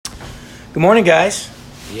Good morning, guys.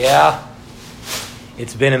 Yeah,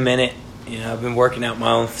 it's been a minute. I've been working out my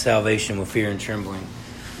own salvation with fear and trembling,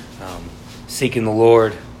 seeking the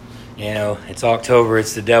Lord. It's October.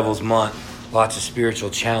 It's the devil's month. Lots of spiritual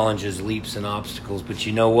challenges, leaps, and obstacles. But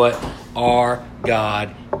you know what? Our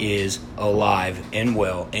God is alive and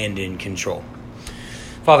well and in control.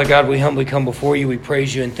 Father God, we humbly come before you. We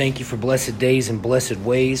praise you and thank you for blessed days and blessed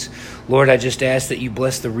ways. Lord, I just ask that you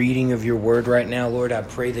bless the reading of your word right now. Lord, I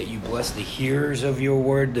pray that you bless the hearers of your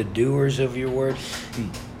word, the doers of your word.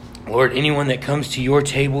 Lord, anyone that comes to your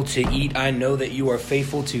table to eat, I know that you are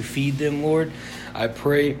faithful to feed them, Lord. I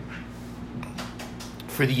pray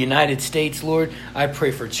for the United States, Lord. I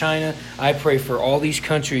pray for China. I pray for all these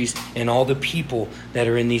countries and all the people that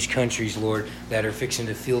are in these countries, Lord, that are fixing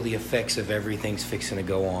to feel the effects of everything's fixing to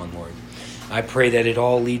go on, Lord. I pray that it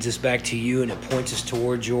all leads us back to you and it points us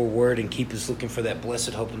towards your word and keep us looking for that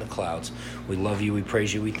blessed hope in the clouds. We love you, we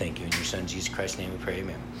praise you, we thank you. In your son, Jesus Christ's name, we pray,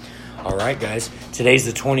 amen. All right, guys. Today's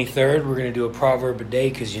the 23rd. We're going to do a proverb a day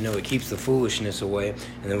because, it keeps the foolishness away.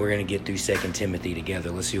 And then we're going to get through 2 Timothy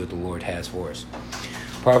together. Let's see what the Lord has for us.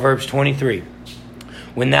 Proverbs 23.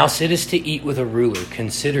 When thou sittest to eat with a ruler,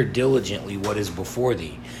 consider diligently what is before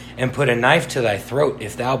thee, and put a knife to thy throat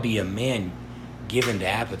if thou be a man given to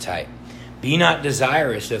appetite. Be not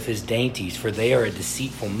desirous of his dainties, for they are a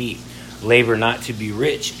deceitful meat. Labor not to be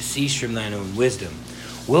rich, cease from thine own wisdom.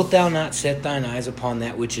 Wilt thou not set thine eyes upon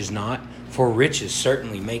that which is not? For riches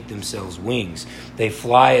certainly make themselves wings. They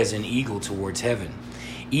fly as an eagle towards heaven.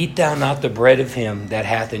 Eat thou not the bread of him that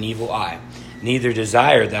hath an evil eye, neither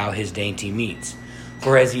desire thou his dainty meats.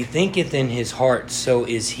 For as he thinketh in his heart, so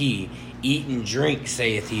is he. Eat and drink,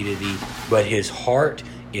 saith he to thee, but his heart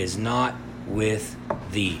is not with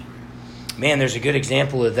thee. Man, there's a good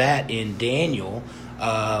example of that in Daniel,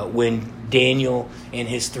 when Daniel and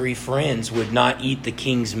his 3 friends would not eat the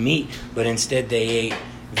king's meat, but instead they ate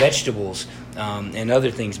vegetables and other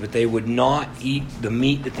things. But they would not eat the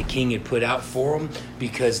meat that the king had put out for them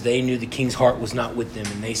because they knew the king's heart was not with them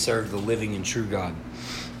and they served the living and true God.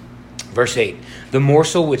 Verse 8, the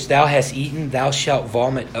morsel which thou hast eaten thou shalt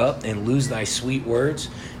vomit up and lose thy sweet words.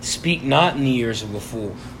 Speak not in the ears of a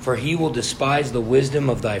fool, for he will despise the wisdom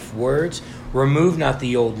of thy words. Remove not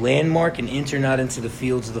the old landmark, and enter not into the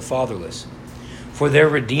fields of the fatherless. For their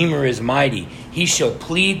Redeemer is mighty, he shall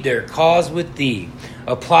plead their cause with thee.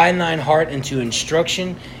 Apply thine heart unto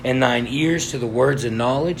instruction, and thine ears to the words of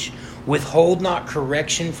knowledge. Withhold not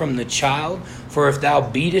correction from the child, for if thou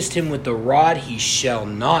beatest him with the rod, he shall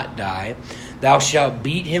not die. Thou shalt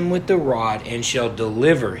beat him with the rod, and shall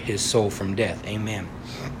deliver his soul from death. Amen.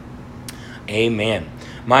 Amen.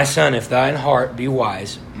 My son, if thine heart be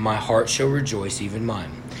wise, my heart shall rejoice, even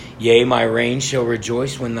mine. Yea, my rein shall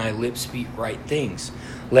rejoice when thy lips speak right things.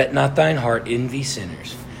 Let not thine heart envy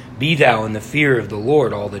sinners. Be thou in the fear of the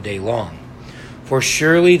Lord all the day long. For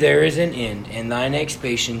surely there is an end, and thine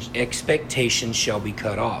expectation shall be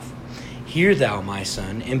cut off. Hear thou, my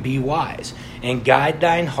son, and be wise, and guide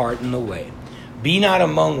thine heart in the way. Be not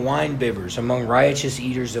among winebibbers, among riotous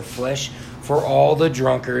eaters of flesh, for all the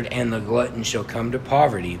drunkard and the glutton shall come to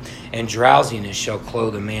poverty, and drowsiness shall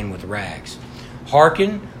clothe a man with rags.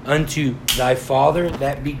 Hearken unto thy father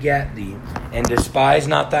that begat thee, and despise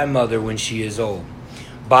not thy mother when she is old.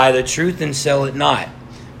 Buy the truth and sell it not.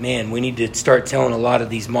 Man, we need to start telling a lot of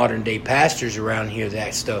these modern day pastors around here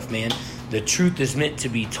that stuff, man. The truth is meant to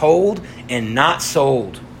be told and not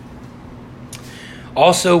sold.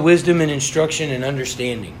 Also wisdom and instruction and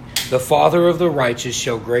understanding. The father of the righteous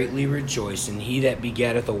shall greatly rejoice, and he that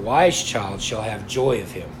begetteth a wise child shall have joy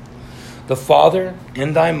of him. The father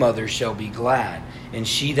and thy mother shall be glad, and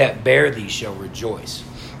she that bare thee shall rejoice.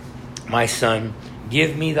 My son,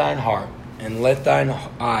 give me thine heart, and let thine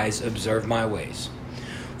eyes observe my ways.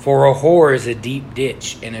 For a whore is a deep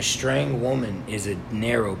ditch, and a straying woman is a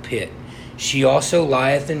narrow pit. She also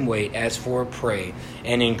lieth in wait as for a prey,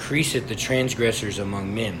 and increaseth the transgressors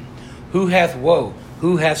among men. Who hath woe?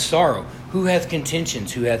 Who hath sorrow? Who hath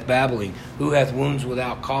contentions? Who hath babbling? Who hath wounds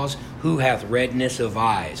without cause? Who hath redness of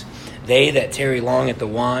eyes? They that tarry long at the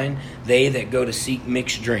wine, they that go to seek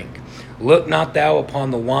mixed drink. Look not thou upon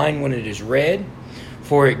the wine when it is red,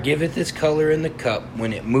 for it giveth its color in the cup,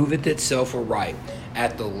 when it moveth itself aright.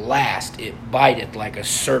 At the last it biteth like a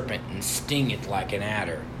serpent, and stingeth like an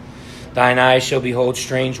adder. Thine eyes shall behold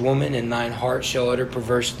strange woman, and thine heart shall utter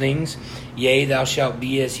perverse things. Yea, thou shalt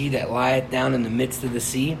be as he that lieth down in the midst of the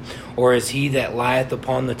sea, or as he that lieth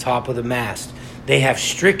upon the top of the mast. They have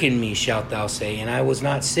stricken me, shalt thou say, and I was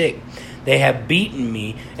not sick. They have beaten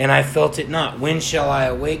me, and I felt it not. When shall I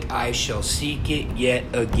awake? I shall seek it yet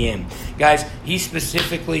again. Guys, he's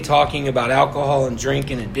specifically talking about alcohol and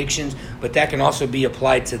drink and addictions, but that can also be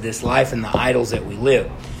applied to this life and the idols that we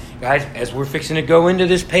live. Guys, as we're fixing to go into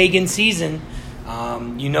this pagan season,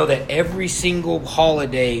 you know that every single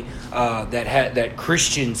holiday that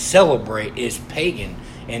Christians celebrate is pagan.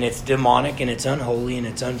 And it's demonic, and it's unholy, and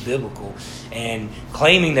it's unbiblical. And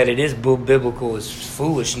claiming that it is biblical is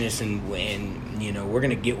foolishness, and you know, we're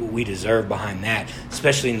going to get what we deserve behind that,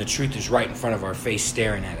 especially when the truth is right in front of our face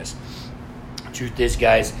staring at us. Truth is,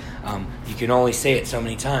 guys, you can only say it so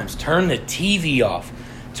many times. Turn the TV off.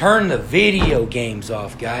 Turn the video games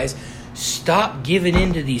off, guys. Stop giving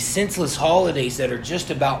into these senseless holidays that are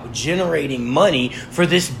just about generating money for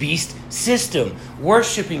this beast system.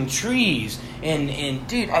 Worshiping trees. And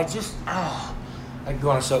dude, I could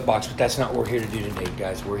go on a soapbox, but that's not what we're here to do today,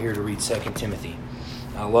 guys. We're here to read 2 Timothy.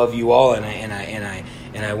 I love you all, and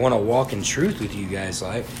I want to walk in truth with you guys,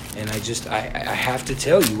 I have to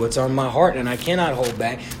tell you what's on my heart, and I cannot hold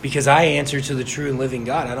back, because I answer to the true and living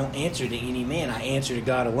God. I don't answer to any man. I answer to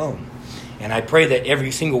God alone. And I pray that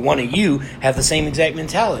every single one of you have the same exact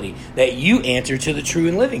mentality, that you answer to the true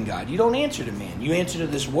and living God. You don't answer to man. You answer to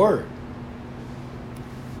this word.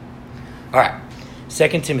 All right, 2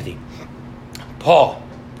 Timothy. Paul,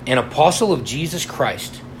 an apostle of Jesus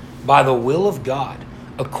Christ, by the will of God,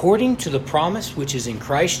 according to the promise which is in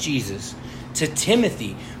Christ Jesus, to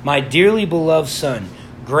Timothy, my dearly beloved son,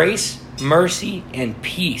 grace, mercy, and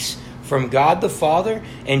peace from God the Father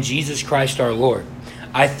and Jesus Christ our Lord.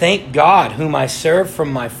 I thank God, whom I serve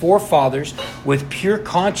from my forefathers with pure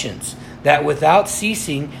conscience, that without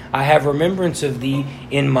ceasing I have remembrance of thee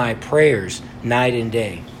in my prayers night and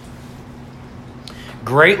day,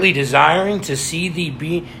 greatly desiring to see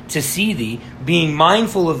thee, being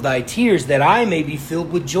mindful of thy tears, that I may be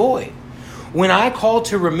filled with joy. When I call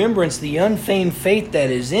to remembrance the unfeigned faith that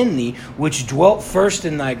is in thee, which dwelt first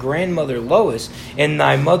in thy grandmother Lois and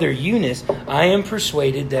thy mother Eunice, I am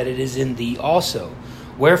persuaded that it is in thee also.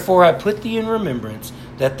 Wherefore I put thee in remembrance,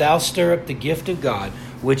 that thou stir up the gift of God,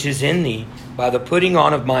 which is in thee, by the putting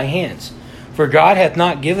on of my hands. For God hath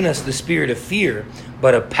not given us the spirit of fear,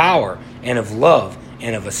 but of power, and of love,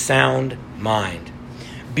 and of a sound mind.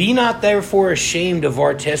 Be not therefore ashamed of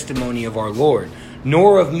our testimony of our Lord,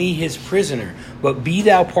 nor of me his prisoner, but be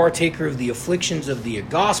thou partaker of the afflictions of the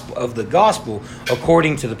gospel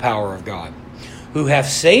according to the power of God, who hath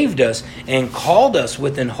saved us and called us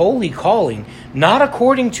with an holy calling, not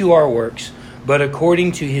according to our works, but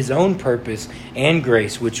according to his own purpose and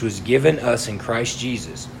grace, which was given us in Christ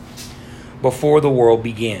Jesus before the world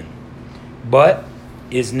began, but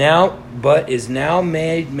is now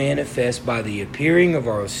made manifest by the appearing of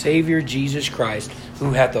our Savior Jesus Christ,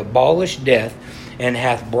 who hath abolished death and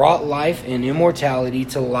hath brought life and immortality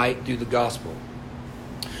to light through the gospel,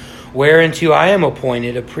 whereunto I am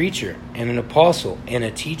appointed a preacher and an apostle and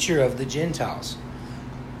a teacher of the Gentiles.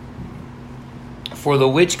 For the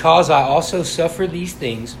which cause I also suffer these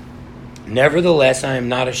things, nevertheless I am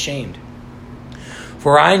not ashamed.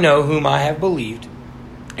 For I know whom I have believed,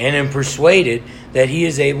 and am persuaded that he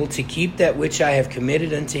is able to keep that which I have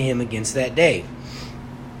committed unto him against that day.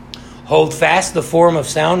 Hold fast the form of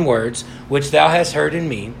sound words which thou hast heard in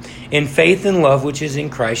me, in faith and love which is in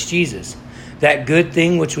Christ Jesus. That good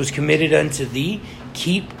thing which was committed unto thee,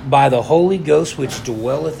 keep by the Holy Ghost which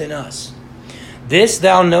dwelleth in us. This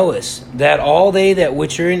thou knowest, that all they that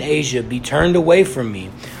which are in Asia be turned away from me,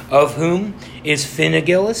 of whom is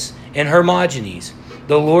Phygelus and Hermogenes.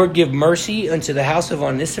 The Lord give mercy unto the house of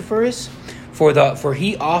Onesiphorus, for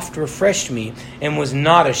he oft refreshed me, and was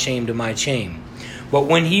not ashamed of my shame. But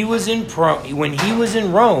when he was in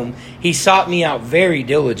Rome, he sought me out very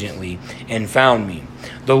diligently, and found me.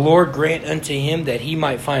 The Lord grant unto him that he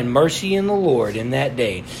might find mercy in the Lord in that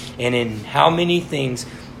day, and in how many things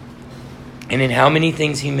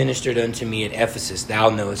he ministered unto me at Ephesus, thou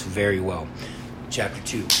knowest very well. Chapter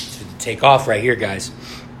 2. So to take off right here, guys.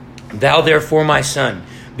 Thou therefore, my son,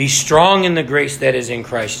 be strong in the grace that is in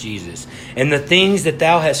Christ Jesus. And the things that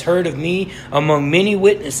thou hast heard of me among many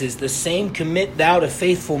witnesses, the same commit thou to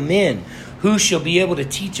faithful men, who shall be able to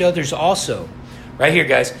teach others also. Right here,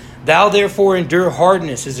 guys. Thou therefore endure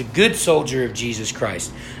hardness as a good soldier of Jesus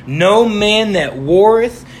Christ. No man that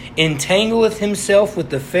warreth entangleth himself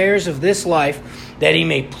with the affairs of this life, that he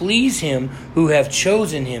may please him who have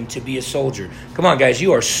chosen him to be a soldier. Come on, guys.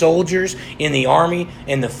 You are soldiers in the army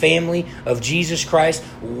and the family of Jesus Christ.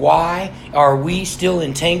 Why are we still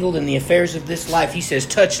entangled in the affairs of this life? He says,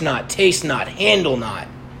 touch not, taste not, handle not.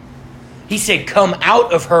 He said, come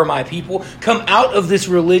out of her, my people. Come out of this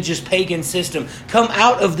religious pagan system. Come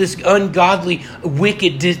out of this ungodly,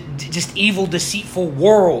 wicked, just evil, deceitful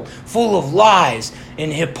world full of lies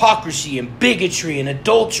and hypocrisy and bigotry and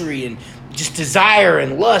adultery and just desire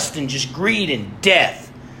and lust and just greed and death.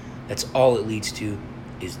 That's all it leads to,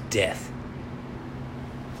 is death.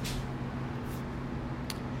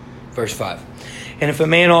 Verse 5. And if a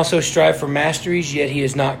man also strive for masteries, yet he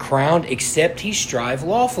is not crowned, except he strive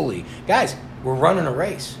lawfully. Guys, we're running a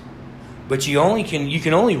race. But you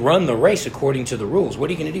can only run the race according to the rules.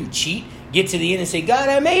 What are you going to do? Cheat? Get to the end and say, God,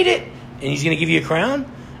 I made it. And he's going to give you a crown?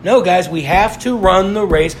 No, guys, we have to run the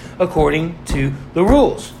race according to the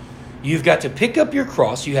rules. You've got to pick up your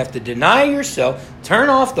cross. You have to deny yourself, turn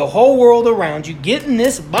off the whole world around you, get in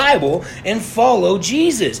this Bible, and follow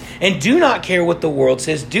Jesus. And do not care what the world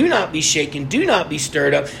says. Do not be shaken. Do not be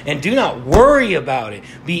stirred up. And do not worry about it.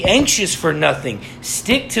 Be anxious for nothing.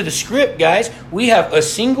 Stick to the script, guys. We have a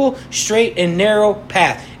single, straight, and narrow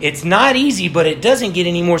path. It's not easy, but it doesn't get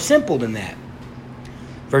any more simple than that.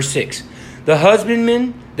 Verse 6. The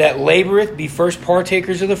husbandman that laboreth be first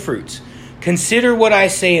partakers of the fruits. Consider what I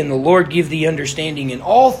say, and the Lord give thee understanding in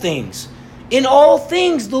all things. In all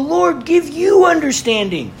things, the Lord give you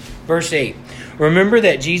understanding. Verse 8. Remember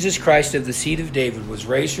that Jesus Christ of the seed of David was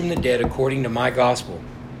raised from the dead according to my gospel,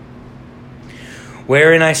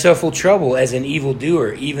 wherein I suffer trouble as an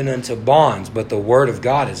evildoer, even unto bonds, but the word of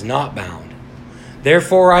God is not bound.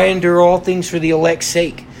 Therefore I endure all things for the elect's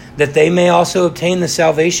sake, that they may also obtain the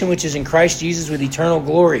salvation which is in Christ Jesus with eternal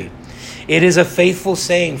glory. It is a faithful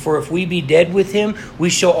saying, for if we be dead with him,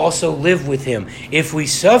 we shall also live with him. If we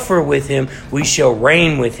suffer with him, we shall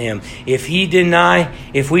reign with him. If we deny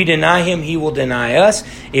him, he will deny us.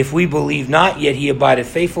 If we believe not, yet he abideth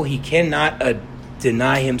faithful, he cannot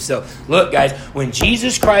deny himself. Look, guys, when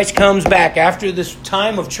Jesus Christ comes back after this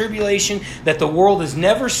time of tribulation that the world has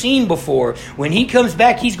never seen before, when he comes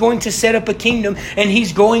back, he's going to set up a kingdom and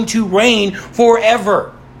he's going to reign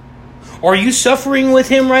forever. Are you suffering with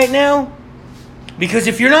him right now? Because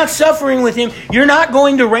if you're not suffering with him, you're not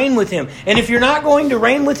going to reign with him. And if you're not going to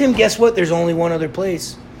reign with him, guess what? There's only one other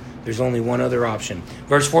place. There's only one other option.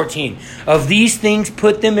 Verse 14. Of these things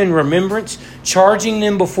put them in remembrance, charging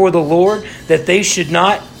them before the Lord, that they should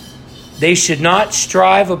not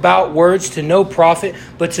strive about words to no profit,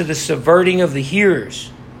 but to the subverting of the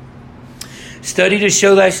hearers. Study to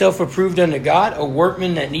show thyself approved unto God, a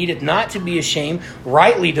workman that needeth not to be ashamed,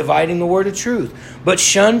 rightly dividing the word of truth. But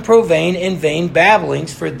shun profane and vain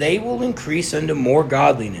babblings, for they will increase unto more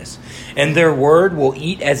godliness. And their word will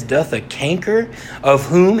eat as doth a canker, of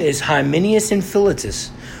whom is Hymenaeus and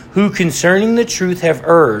Philetus, who concerning the truth have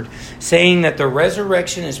erred, saying that the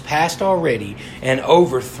resurrection is past already, and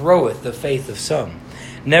overthroweth the faith of some.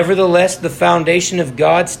 Nevertheless, the foundation of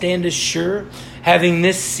God standeth sure, having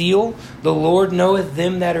this seal, the Lord knoweth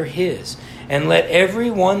them that are his. And let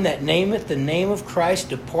every one that nameth the name of Christ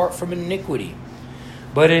depart from iniquity.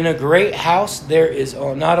 But in a great house there is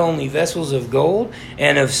not only vessels of gold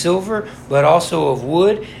and of silver, but also of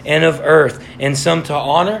wood and of earth, and some to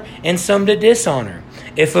honor and some to dishonor.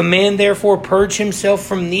 If a man therefore purge himself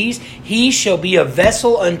from these, he shall be a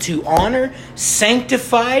vessel unto honor,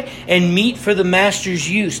 sanctified and meet for the master's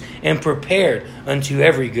use, and prepared unto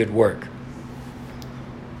every good work.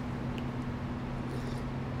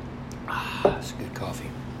 That's good coffee.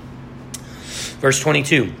 Verse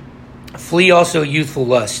 22. Flee also youthful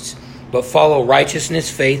lusts, but follow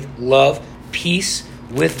righteousness, faith, love, peace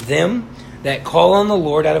with them that call on the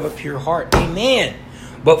Lord out of a pure heart. Amen.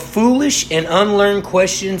 But foolish and unlearned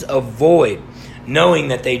questions avoid, knowing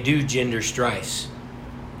that they do generate strifes.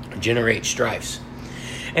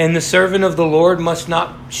 And the servant of the Lord must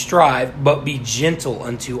not strive, but be gentle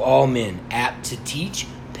unto all men, apt to teach,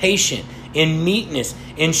 patient, in meekness,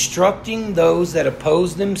 instructing those that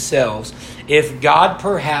oppose themselves, if God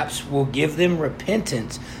perhaps will give them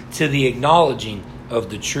repentance to the acknowledging of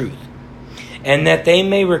the truth, and that they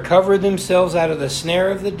may recover themselves out of the snare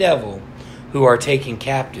of the devil, who are taken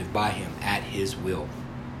captive by him at his will.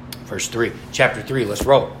 Verse 3, chapter 3, let's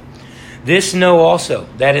roll. This know also,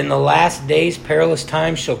 that in the last days perilous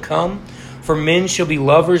times shall come, for men shall be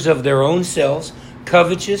lovers of their own selves,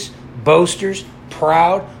 covetous, boasters,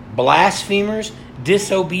 proud, blasphemers,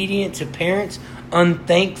 disobedient to parents,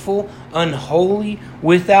 unthankful, unholy,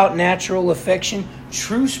 without natural affection,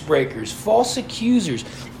 truce breakers, false accusers,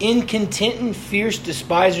 incontinent, fierce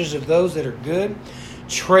despisers of those that are good,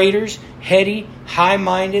 traitors, heady,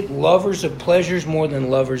 high-minded, lovers of pleasures more than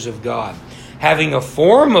lovers of God, having a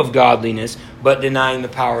form of godliness, but denying the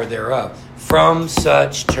power thereof. from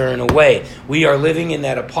such turn away. We are living in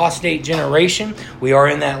that apostate generation. We are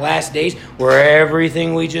in that last days where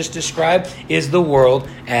everything we just described is the world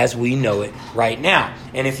as we know it right now.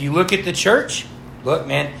 And if you look at the church, look,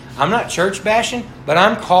 man, I'm not church bashing, but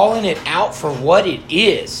I'm calling it out for what it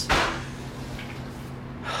is.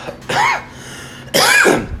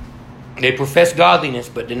 They profess godliness,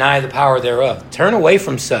 but deny the power thereof. Turn away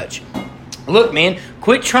from such. Look, man,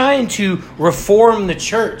 quit trying to reform the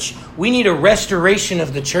church. We need a restoration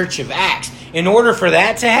of the church of Acts. In order for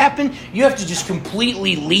that to happen, you have to just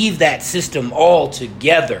completely leave that system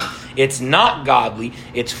altogether. It's not godly.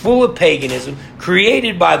 It's full of paganism,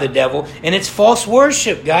 created by the devil, and it's false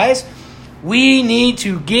worship, guys. We need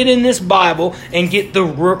to get in this Bible and get the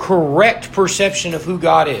correct perception of who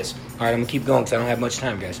God is. All right, I'm going to keep going because I don't have much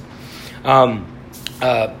time, guys.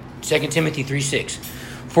 2 Timothy 3:6.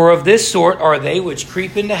 For of this sort are they which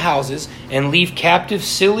creep into houses and leave captive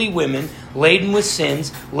silly women laden with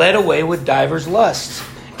sins, led away with divers lusts,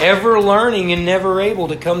 ever learning and never able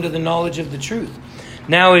to come to the knowledge of the truth.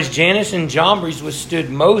 Now as Jannes and Jambres withstood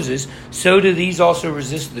Moses, so do these also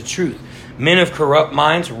resist the truth. Men of corrupt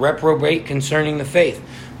minds reprobate concerning the faith.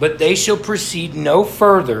 But they shall proceed no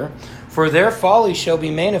further, for their folly shall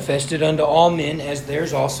be manifested unto all men, as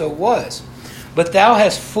theirs also was. But thou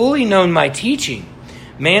hast fully known my teaching,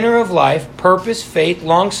 manner of life, purpose, faith,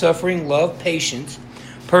 long-suffering, love, patience,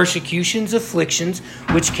 persecutions, afflictions,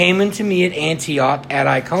 which came unto me at Antioch, at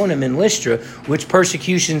Iconium, and Lystra, which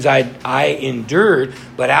persecutions I endured,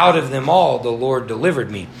 but out of them all the Lord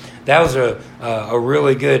delivered me. That was a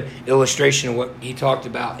really good illustration of what he talked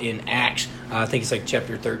about in Acts. I think it's like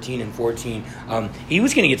chapter 13 and 14. He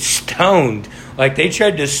was going to get stoned. Like they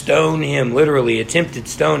tried to stone him, literally attempted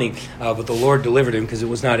stoning, but the Lord delivered him because it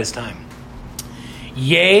was not his time.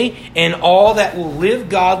 Yea, and all that will live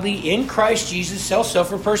godly in Christ Jesus shall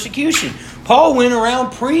suffer persecution. Paul went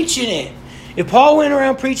around preaching it. If Paul went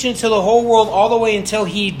around preaching to the whole world all the way until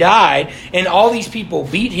he died, and all these people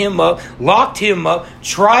beat him up, locked him up,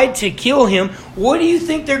 tried to kill him, what do you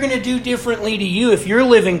think they're going to do differently to you if you're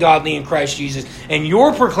living godly in Christ Jesus and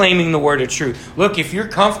you're proclaiming the word of truth? Look, if you're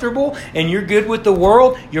comfortable and you're good with the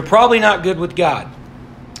world, you're probably not good with God.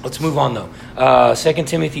 Let's move on though. 2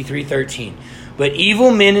 Timothy 3:13. But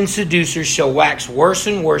evil men and seducers shall wax worse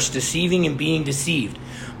and worse, deceiving and being deceived.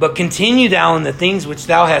 But continue thou in the things which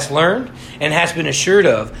thou hast learned and hast been assured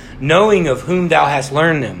of, knowing of whom thou hast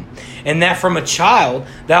learned them, and that from a child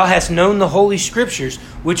thou hast known the holy scriptures,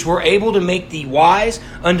 which were able to make thee wise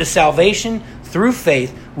unto salvation through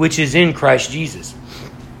faith which is in Christ Jesus.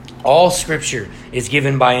 All scripture is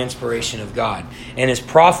given by inspiration of God and is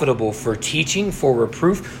profitable for teaching, for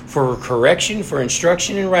reproof, for correction, for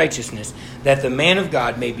instruction in righteousness, that the man of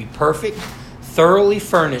God may be perfect, thoroughly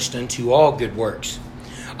furnished unto all good works.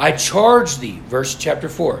 I charge thee, verse chapter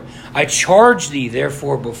 4, I charge thee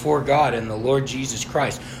therefore before God and the Lord Jesus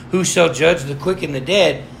Christ, who shall judge the quick and the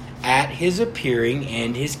dead at his appearing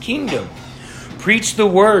and his kingdom. Preach the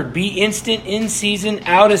word, be instant in season,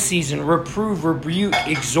 out of season, reprove, rebuke,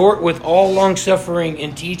 exhort with all longsuffering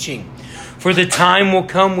and teaching. For the time will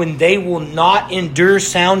come when they will not endure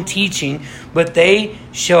sound teaching, but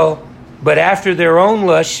after their own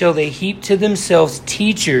lust shall they heap to themselves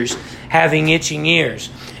teachers having itching ears.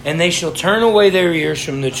 And they shall turn away their ears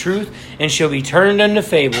from the truth, and shall be turned unto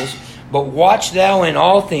fables. But watch thou in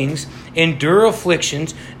all things, endure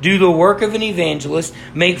afflictions, do the work of an evangelist,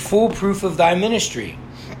 make full proof of thy ministry.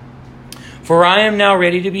 For I am now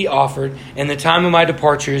ready to be offered, and the time of my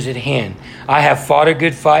departure is at hand. I have fought a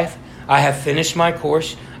good fight, I have finished my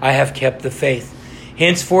course, I have kept the faith.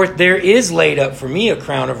 Henceforth there is laid up for me a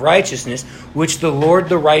crown of righteousness, which the Lord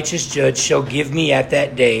the righteous judge shall give me at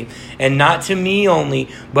that day, and not to me only,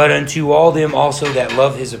 but unto all them also that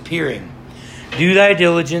love his appearing. Do thy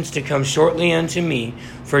diligence to come shortly unto me,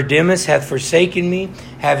 for Demas hath forsaken me,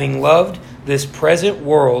 having loved this present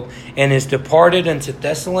world, and is departed unto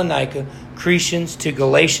Thessalonica, Crescens to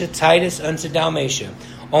Galatia, Titus unto Dalmatia.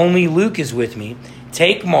 Only Luke is with me.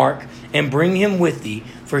 Take Mark, and bring him with thee,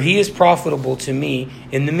 for he is profitable to me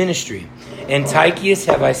in the ministry. And Tychicus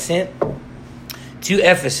have I sent to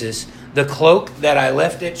Ephesus. The cloak that I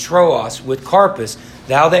left at Troas with Carpus,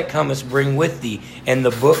 thou that comest bring with thee, and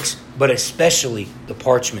the books, but especially the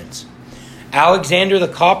parchments. Alexander the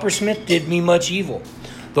coppersmith did me much evil.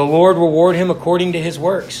 The Lord reward him according to his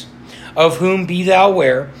works. Of whom be thou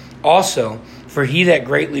ware also, for he that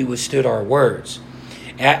greatly withstood our words.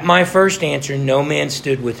 At my first answer no man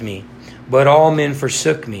stood with me, but all men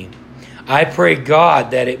forsook me. I pray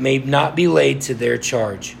God that it may not be laid to their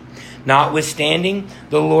charge. Notwithstanding,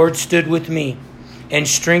 the Lord stood with me, and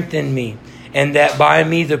strengthened me, and that by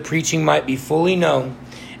me the preaching might be fully known,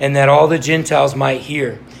 and that all the Gentiles might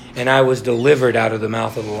hear. And I was delivered out of the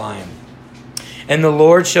mouth of the lion. And the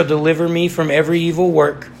Lord shall deliver me from every evil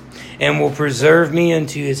work, and will preserve me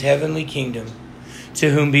unto his heavenly kingdom, to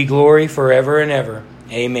whom be glory forever and ever.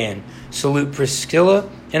 Amen. Salute Priscilla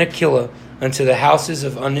and Aquila unto the houses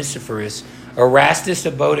of Onesiphorus. Erastus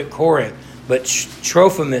abode at Corinth, but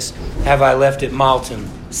Trophimus have I left at Malta,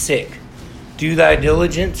 sick. Do thy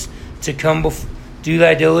diligence to come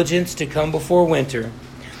before winter.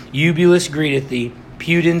 Eubulus greeteth thee,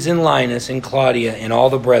 Pudens and Linus and Claudia and all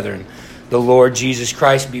the brethren. The Lord Jesus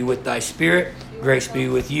Christ be with thy spirit. Grace be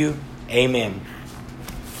with you. Amen.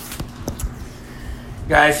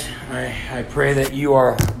 Guys, I pray that you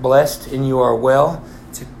are blessed and you are well.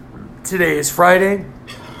 Today is Friday.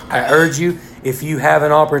 I urge you, if you have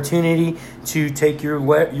an opportunity to take your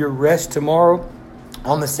rest tomorrow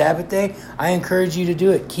on the Sabbath day, I encourage you to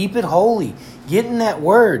do it. Keep it holy. Get in that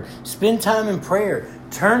word. Spend time in prayer.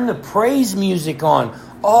 Turn the praise music on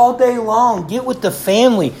all day long. Get with the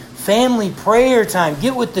family prayer time.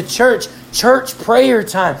 Get with the church prayer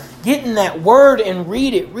time. Get in that word and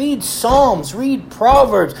read it. Read Psalms. Read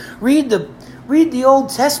Proverbs. Read the Old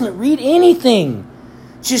Testament. Read anything.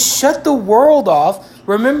 Just shut the world off.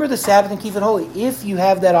 Remember the Sabbath and keep it holy if you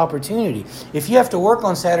have that opportunity. If you have to work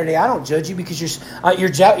on Saturday, I don't judge you, because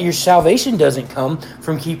your salvation doesn't come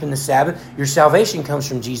from keeping the Sabbath. Your salvation comes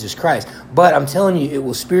from Jesus Christ. But I'm telling you, it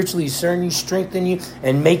will spiritually discern you, strengthen you,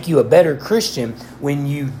 and make you a better Christian when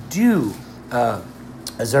you do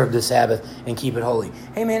observe the Sabbath and keep it holy.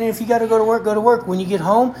 Hey man, if you got to go to work, go to work. When you get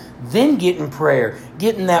home, then get in prayer,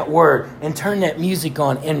 get in that word, and turn that music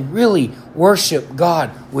on and really worship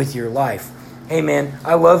God with your life. Hey man,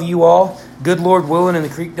 I love you all. Good Lord willing and the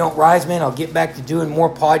creek don't rise, man. I'll get back to doing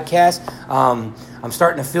more podcasts. I'm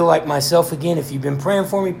starting to feel like myself again. If you've been praying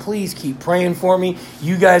for me, please keep praying for me.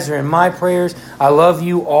 You guys are in my prayers. I love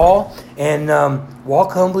you all, and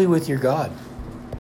walk humbly with your God.